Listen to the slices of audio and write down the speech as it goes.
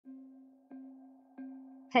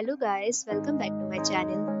Hello guys, welcome back to my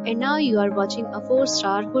channel, and now you are watching a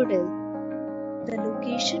 4-star hotel. The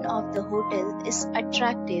location of the hotel is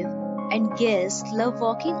attractive and guests love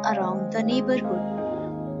walking around the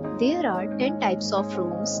neighborhood. There are 10 types of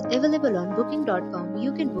rooms available on booking.com.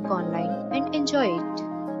 You can book online and enjoy it.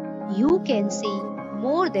 You can see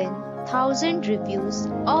more than 1000 reviews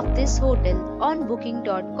of this hotel on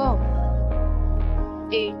booking.com.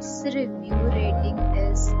 Its review rating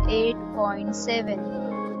is 8.7,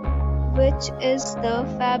 which is the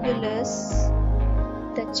fabulous.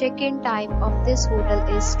 The check-in time of this hotel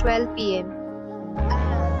is 12 p.m.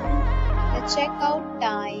 and the checkout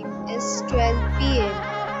time is 12 p.m.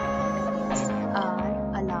 Pets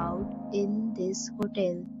are allowed in this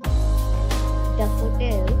hotel. The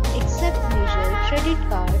hotel accepts major credit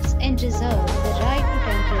cards and reserves the right to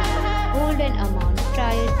temporarily hold an amount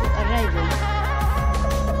prior to arrival.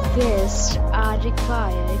 Guests are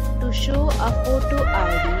required to show a photo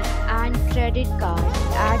ID and credit card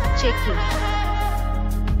at check-in.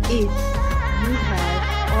 If you have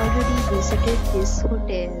already visited this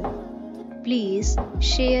hotel, please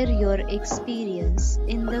share your experience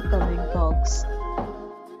in the comment box.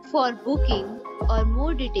 For booking or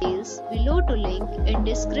more details, below to link in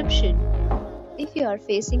description. If you are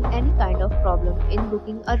facing any kind of problem in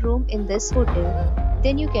booking a room in this hotel,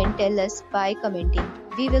 then you can tell us by commenting.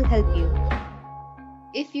 We will help you.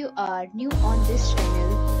 If you are new on this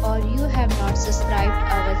channel or you have not subscribed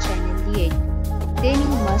our channel yet, then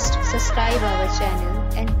you must subscribe our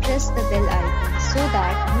channel and press the bell icon so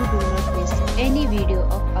that you do not miss any video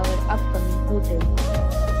of our upcoming hotel.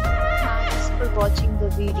 Thanks for watching the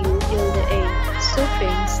video till the end. So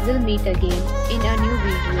friends, we'll meet again in a new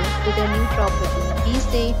video with a new property. Be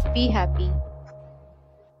safe, be happy.